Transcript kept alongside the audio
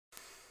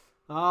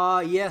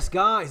Yes,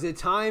 guys, the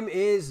time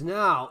is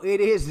now. It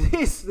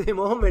is the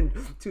moment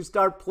to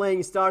start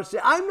playing Star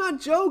Citizen. I'm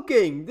not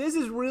joking. This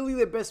is really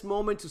the best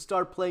moment to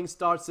start playing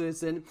Star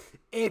Citizen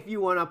if you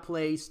want to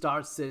play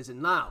Star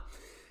Citizen. Now,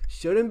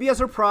 shouldn't be a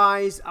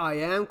surprise. I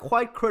am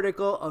quite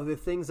critical of the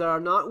things that are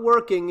not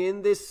working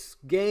in this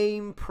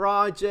game,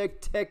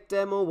 project, tech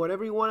demo,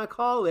 whatever you want to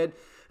call it.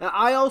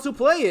 I also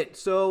play it,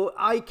 so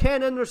I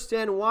can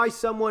understand why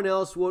someone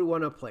else would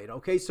want to play it,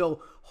 okay?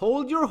 So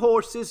hold your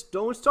horses.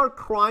 Don't start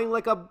crying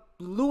like a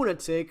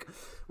lunatic,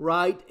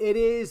 right? It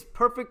is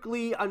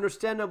perfectly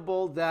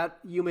understandable that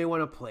you may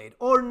want to play it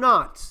or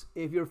not.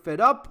 If you're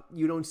fed up,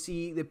 you don't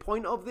see the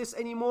point of this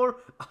anymore,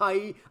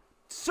 I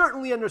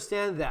certainly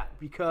understand that,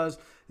 because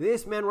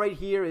this man right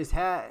here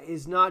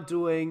is not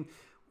doing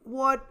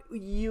what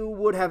you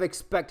would have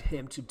expected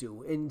him to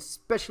do, and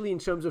especially in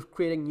terms of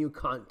creating new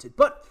content.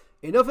 But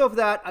enough of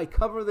that. I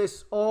cover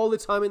this all the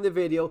time in the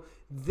video.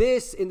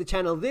 This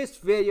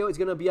video is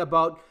going to be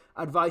about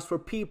advice for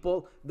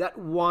people that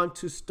want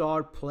to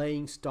start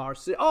playing Star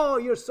Citizen. Oh,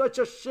 you're such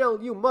a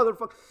shill, you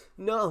motherfucker.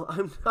 No,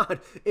 I'm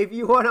not. If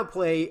you want to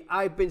play,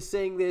 I've been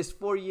saying this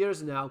for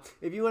years now.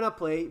 If you want to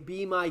play,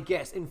 be my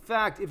guest. In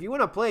fact, if you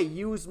want to play,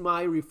 use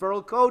my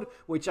referral code,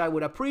 which I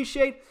would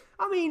appreciate.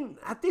 I mean,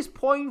 at this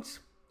point,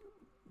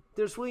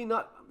 there's really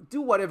not,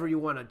 do whatever you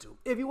want to do.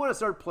 If you want to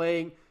start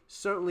playing,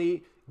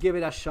 certainly give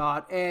it a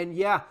shot. And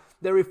yeah,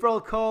 the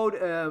referral code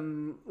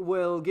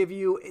will give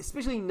you,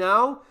 especially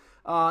now,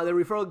 the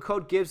referral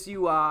code gives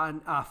you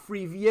a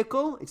free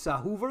vehicle. It's a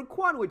Hoover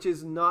Quad, which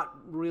is not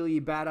really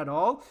bad at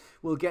all.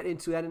 We'll get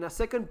into that in a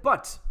second.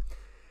 But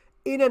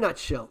in a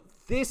nutshell,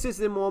 this is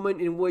the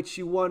moment in which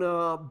you want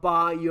to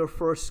buy your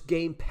first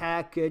game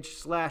package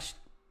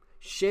 /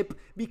 ship,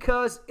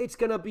 because it's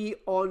going to be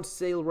on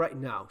sale right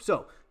now.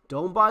 So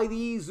don't buy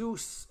the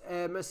Zeus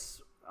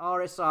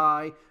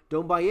RSI.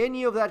 Don't buy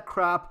any of that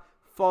crap.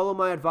 Follow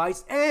my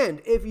advice.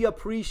 And if you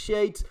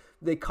appreciate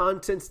the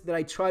contents that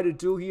I try to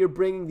do here,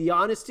 bringing the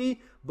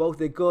honesty, both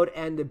the good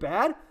and the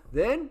bad,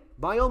 then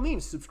by all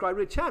means, subscribe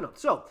to the channel.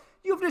 So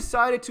you've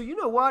decided to, you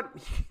know what,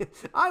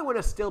 I want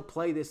to still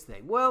play this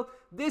thing. Well,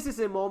 this is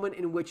a moment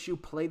in which you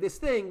play this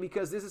thing,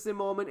 because this is a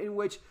moment in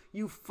which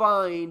you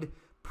find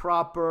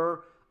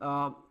proper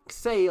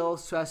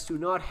sales so as to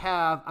not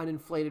have an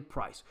inflated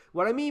price.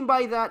 What I mean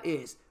by that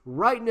is,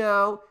 right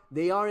now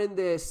they are in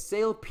this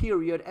sale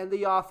period and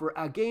they offer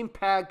a game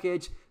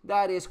package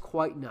that is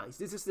quite nice.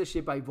 This is the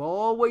ship I've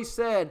always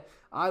said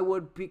I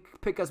would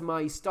pick as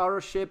my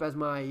starter ship, as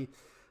my,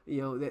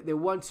 you know, the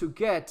one to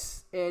get,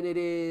 and it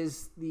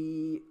is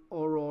the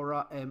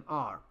Aurora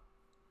MR.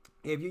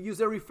 If you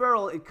use a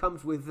referral, it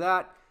comes with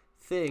that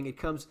thing. It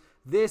comes,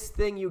 this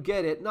thing, you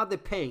get it, not the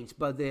paint,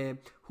 but the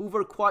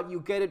Hoover Quad,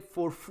 you get it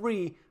for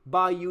free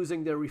by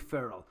using the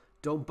referral.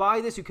 Don't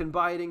buy this, you can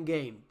buy it in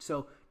game.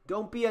 So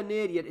don't be an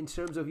idiot in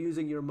terms of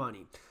using your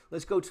money.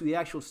 Let's go to the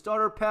actual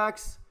starter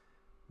packs.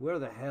 Where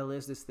the hell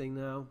is this thing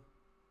now?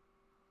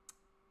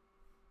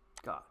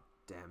 God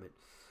damn it.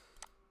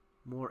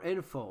 More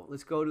info.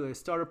 Let's go to the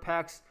starter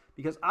packs,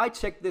 because I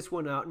checked this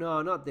one out.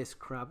 No, not this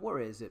crap. Where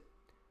is it?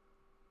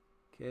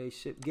 Okay,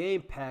 ship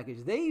game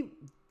package.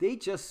 They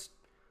just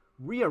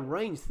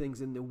rearrange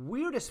things in the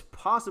weirdest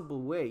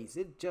possible ways.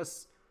 It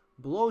just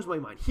blows my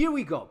mind. Here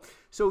we go.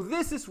 So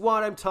this is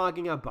what I'm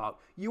talking about.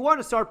 You want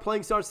to start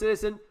playing Star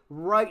Citizen?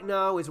 Right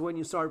now is when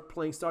you start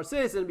playing Star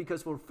Citizen,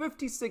 because for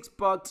 56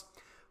 bucks,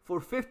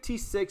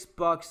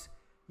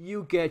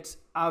 you get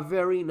a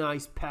very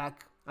nice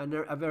pack and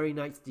a very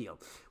nice deal.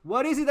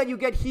 What is it that you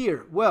get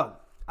here?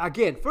 Well,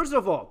 again, first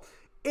of all,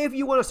 if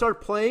you want to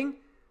start playing,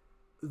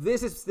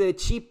 this is the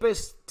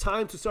cheapest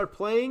time to start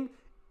playing.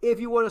 If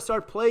you want to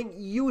start playing,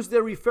 use the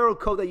referral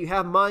code that you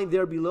have mine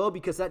there below,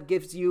 because that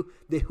gives you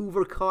the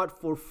Hoover Quad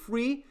for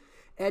free,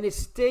 and it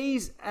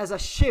stays as a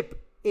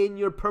ship in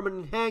your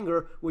permanent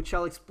hangar, which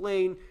I'll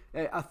explain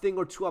a thing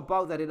or two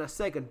about that in a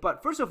second.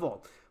 But first of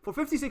all, for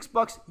 56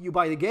 bucks, you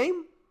buy the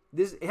game.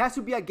 It has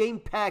to be a game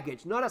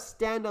package, not a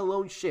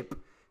standalone ship.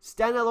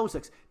 Standalone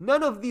sucks.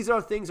 None of these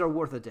things are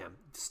worth a damn.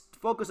 Just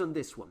focus on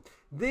this one.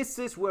 This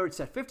is where it's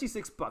at,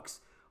 56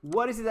 bucks.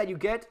 What is it that you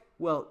get?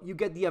 Well, you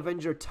get the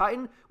Avenger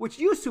Titan, which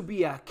used to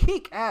be a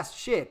kick-ass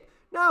ship.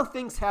 Now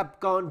things have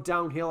gone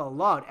downhill a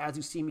lot, as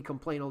you see me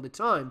complain all the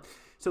time.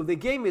 So the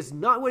game is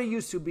not what it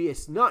used to be.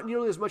 It's not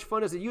nearly as much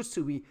fun as it used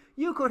to be.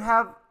 You could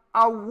have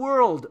a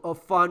world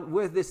of fun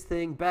with this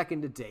thing back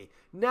in the day.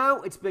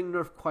 Now it's been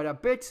nerfed quite a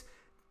bit.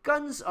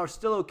 Guns are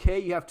still okay.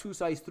 You have 2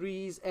 size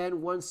 3s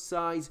and 1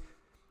 size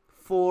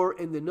 4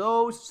 in the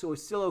nose, so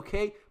it's still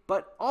okay.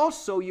 But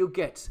also you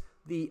get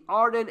the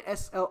Arden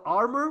SL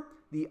armor,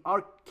 the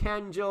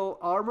Archangel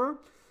armor.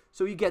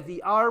 So you get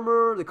the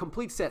armor, the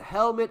complete set,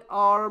 helmet,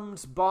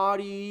 arms,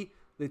 body,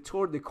 the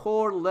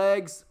core,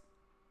 legs,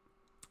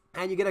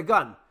 and you get a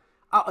gun.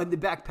 Oh, and the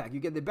backpack. You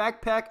get the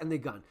backpack and the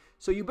gun.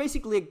 So you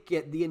basically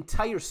get the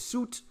entire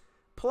suit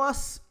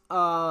plus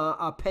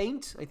a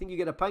paint. I think you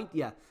get a paint.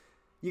 Yeah.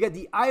 You get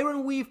the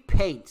Iron Weave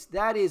paint.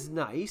 That is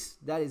nice.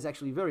 That is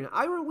actually very nice.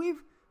 Iron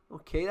Weave?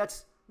 Okay,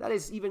 that's That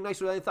is even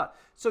nicer than I thought.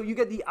 So you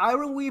get the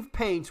Iron Weave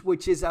paint,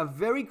 which is a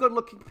very good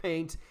looking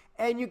paint,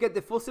 and you get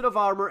the full set of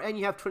armor, and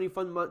you have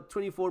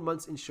 24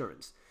 months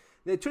insurance.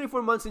 The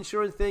 24 months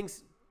insurance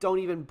things, don't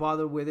even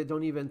bother with it.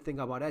 Don't even think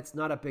about it. It's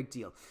not a big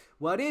deal.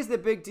 What is the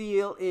big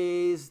deal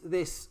is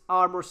this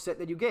armor set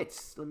that you get.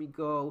 Let me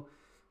go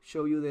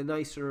show you the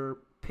nicer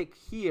pic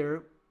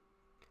here,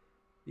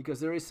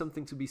 because there is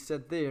something to be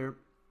said there.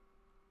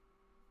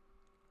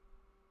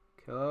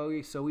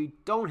 Okay, so we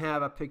don't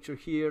have a picture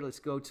here. Let's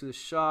go to the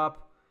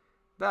shop,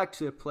 back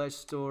to the pledge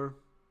store.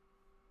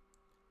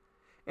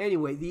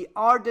 Anyway, the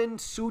Arden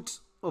suit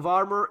of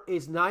armor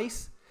is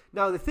nice.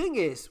 Now the thing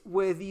is,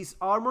 with these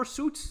armor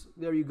suits,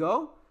 there you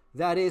go.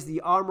 That is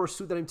the armor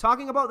suit that I'm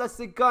talking about. That's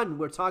the gun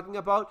we're talking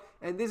about.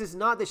 And this is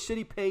not the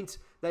shitty paint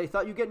that I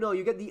thought you get. No,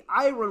 you get the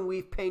Iron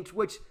Weave paint,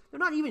 which they're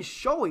not even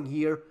showing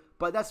here,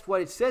 but that's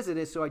what it says it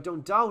is, so I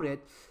don't doubt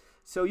it.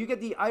 So you get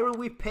the Iron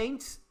Weave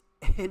paint,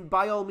 and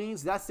by all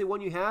means, that's the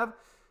one you have.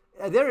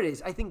 There it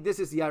is. I think this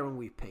is the Iron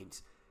Weave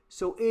paint.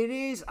 So it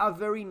is a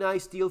very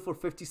nice deal for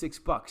 56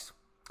 bucks.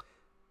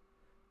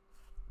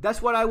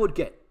 That's what I would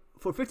get.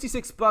 For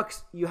 56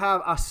 bucks, you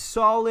have a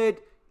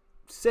solid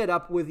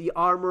setup with the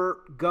armor,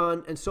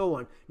 gun, and so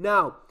on.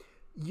 Now,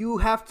 you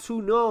have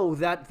to know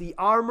that the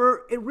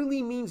armor, it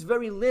really means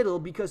very little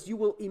because you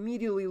will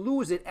immediately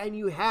lose it, and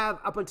you have,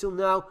 up until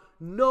now,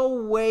 no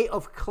way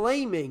of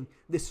claiming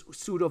this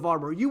suit of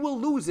armor. You will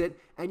lose it,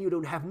 and you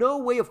don't have no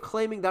way of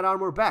claiming that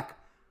armor back.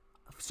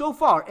 So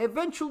far,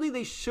 eventually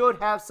they should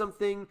have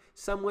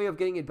some way of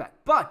getting it back.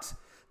 But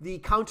the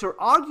counter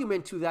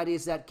argument to that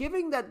is that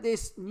given that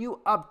this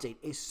new update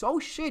is so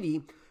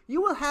shitty,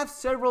 you will have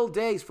several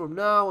days from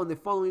now and the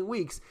following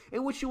weeks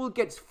in which you will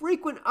get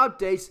frequent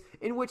updates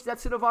in which that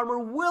set of armor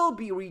will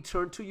be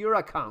returned to your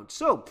account.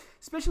 So,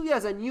 especially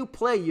as a new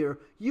player,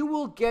 you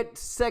will get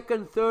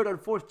second, third, and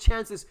fourth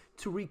chances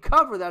to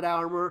recover that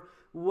armor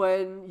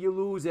when you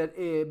lose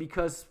it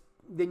because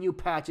the new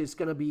patch is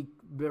going to be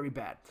very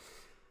bad.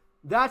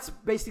 That's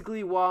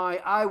basically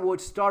why I would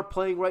start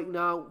playing right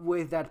now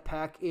with that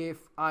pack if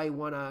I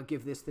want to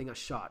give this thing a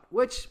shot,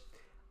 which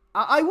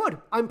I would.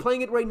 I'm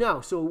playing it right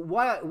now, so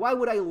why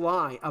would I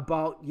lie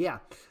about, yeah,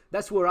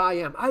 that's where I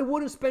am. I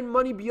wouldn't spend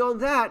money beyond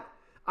that.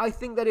 I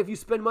think that if you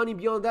spend money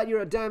beyond that,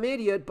 you're a damn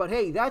idiot, but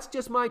hey, that's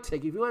just my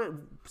take. If you want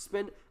to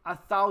spend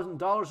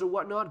 $1,000 or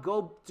whatnot,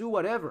 go do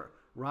whatever,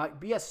 right?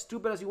 Be as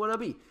stupid as you want to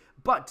be.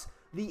 But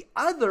the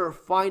other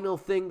final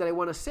thing that I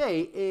want to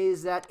say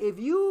is that if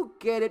you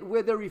get it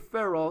with a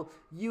referral,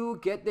 you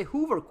get the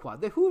Hoover Quad.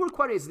 The Hoover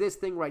Quad is this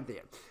thing right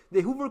there.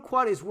 The Hoover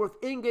Quad is worth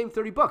in-game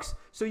 30 bucks.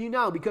 So you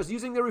now, because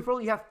using the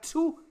referral, you have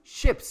two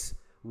ships.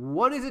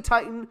 One is a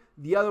Titan,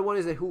 the other one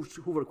is a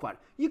Hoover Quad.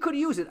 You could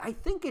use it. I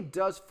think it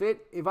does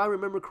fit, if I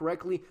remember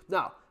correctly.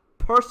 Now,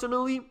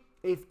 personally,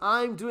 if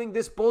I'm doing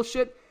this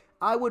bullshit,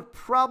 I would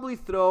probably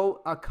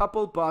throw a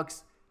couple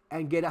bucks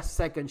and get a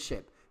second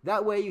ship.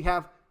 That way you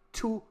have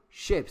two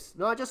ships,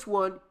 not just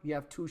one, you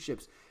have two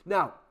ships.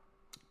 Now,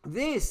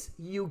 this,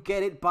 you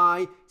get it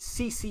by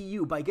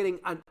CCU, by getting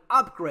an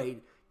upgrade,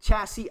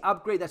 chassis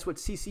upgrade. That's what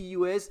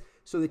CCU is.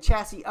 So the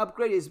chassis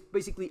upgrade is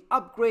basically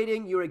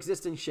upgrading your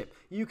existing ship.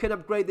 You can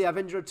upgrade the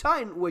Avenger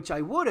Titan, which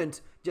I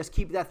wouldn't, just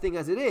keep that thing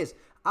as it is.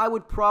 I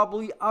would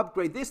probably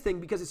upgrade this thing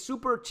because it's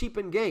super cheap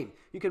in game.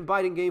 You can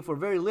buy it in game for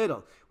very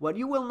little. What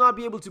you will not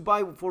be able to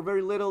buy for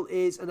very little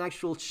is an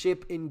actual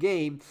ship in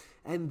game.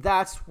 And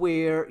that's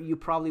where you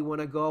probably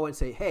want to go and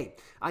say, hey,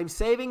 I'm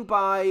saving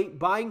by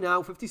buying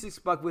now 56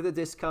 bucks with a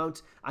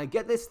discount. I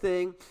get this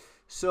thing.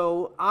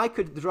 So I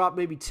could drop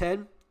maybe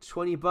 10,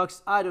 20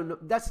 bucks. I don't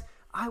know.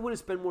 I wouldn't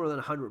spend more than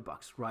 100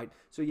 bucks, right?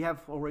 So you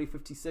have already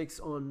 56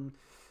 on,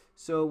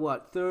 so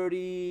what,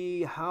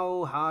 30?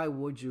 How high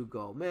would you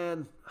go?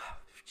 Man,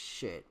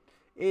 shit.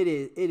 It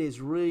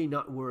is really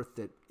not worth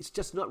it. It's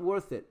just not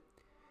worth it.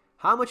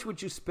 How much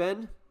would you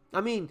spend? I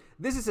mean,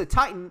 this is a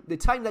Titan. The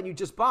Titan that you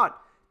just bought,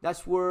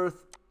 that's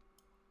worth,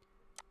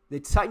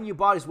 the Titan you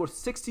bought is worth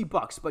 60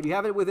 bucks, but you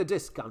have it with a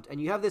discount, and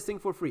you have this thing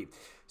for free.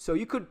 So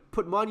you could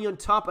put money on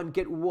top and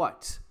get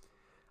what?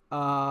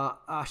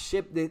 A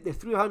ship, the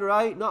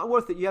 300i, not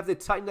worth it. You have the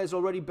Titan that is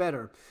already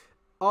better.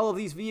 All of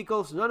these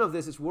vehicles, none of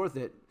this is worth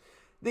it.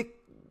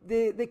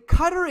 The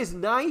cutter is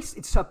nice.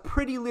 It's a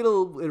pretty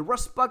little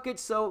rust bucket,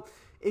 so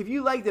if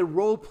you like the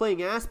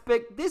role-playing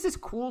aspect, this is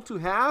cool to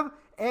have,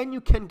 and you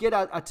can get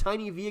a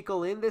tiny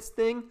vehicle in this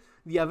thing.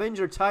 The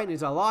Avenger Titan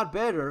is a lot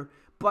better,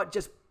 but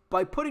just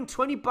by putting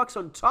 20 bucks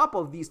on top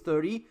of these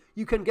 30,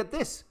 you can get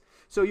this.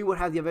 So you would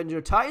have the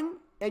Avenger Titan,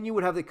 and you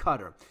would have the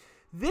cutter.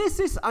 This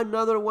is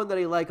another one that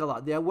I like a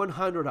lot, the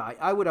 100i.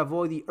 I would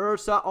avoid the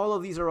Ursa. All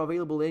of these are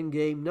available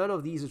in-game. None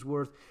of these is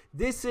worth.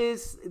 This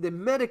is, the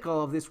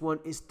medical of this one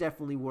is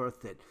definitely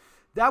worth it.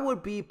 That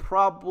would be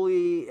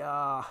probably,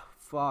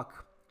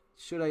 fuck.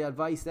 Should I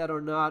advise that or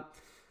not?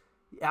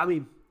 I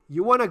mean,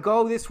 you want to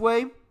go this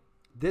way?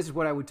 This is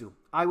what I would do.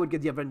 I would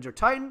get the Avenger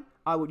Titan.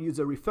 I would use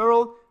a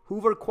referral.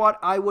 Hoover Quad.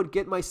 I would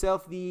get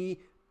myself the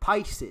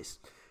Pisces.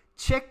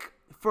 Check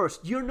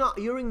first.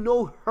 You're in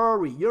no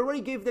hurry. You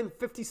already gave them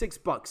 56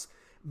 bucks.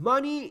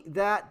 Money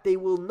that they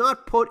will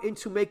not put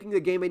into making the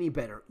game any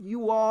better.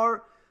 You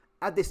are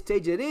at the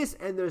stage it is,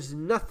 and there's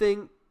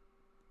nothing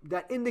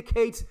that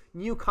indicates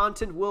new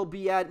content will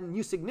be added,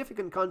 new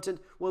significant content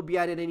will be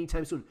added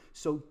anytime soon.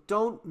 So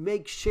don't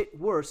make shit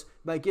worse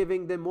by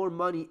giving them more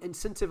money,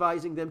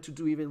 incentivizing them to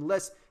do even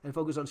less and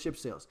focus on ship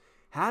sales.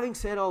 Having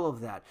said all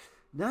of that,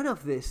 none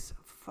of this,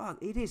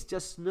 it is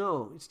just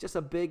no. It's just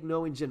a big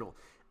no in general.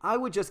 I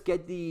would just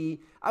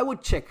I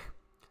would check.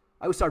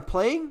 I would start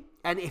playing,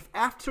 and if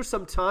after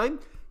some time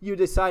you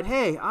decide,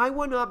 hey, I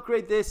want to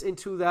upgrade this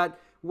into that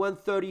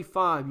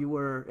 135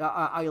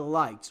 I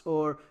liked,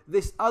 or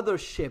this other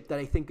ship that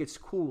I think is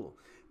cool.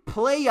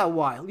 Play a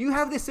while. You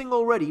have this thing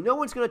already. No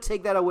one's going to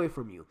take that away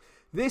from you.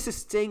 This is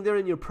staying there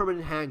in your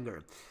permanent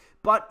hangar.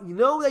 But you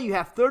know that you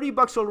have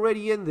 $30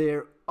 already in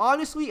there.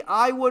 Honestly,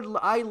 I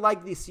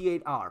like the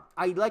C8R.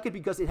 I like it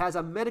because it has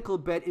a medical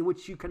bed in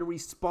which you can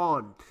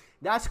respawn.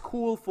 That's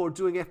cool for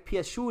doing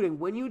FPS shooting.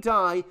 When you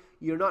die,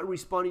 you're not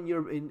respawning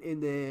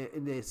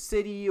in the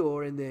city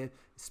or in the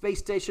space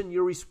station.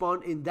 You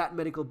respawn in that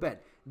medical bed.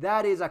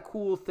 That is a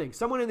cool thing.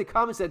 Someone in the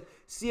comments said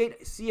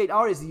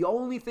C8R is the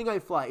only thing I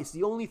fly. It's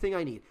the only thing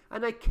I need,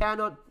 and I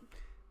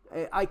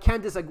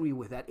can't disagree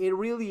with that. It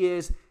really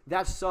is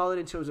that solid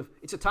in terms of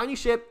it's a tiny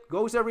ship,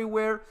 goes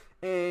everywhere,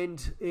 and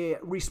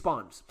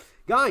respawns.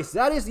 Guys,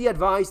 that is the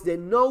advice. The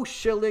no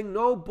shilling,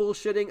 no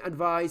bullshitting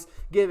advice,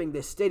 giving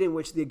the state in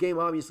which the game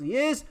obviously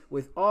is,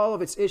 with all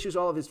of its issues,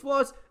 all of its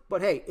flaws.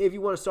 But hey, if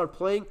you want to start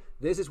playing,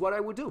 this is what I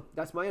would do.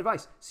 That's my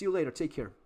advice. See you later. Take care.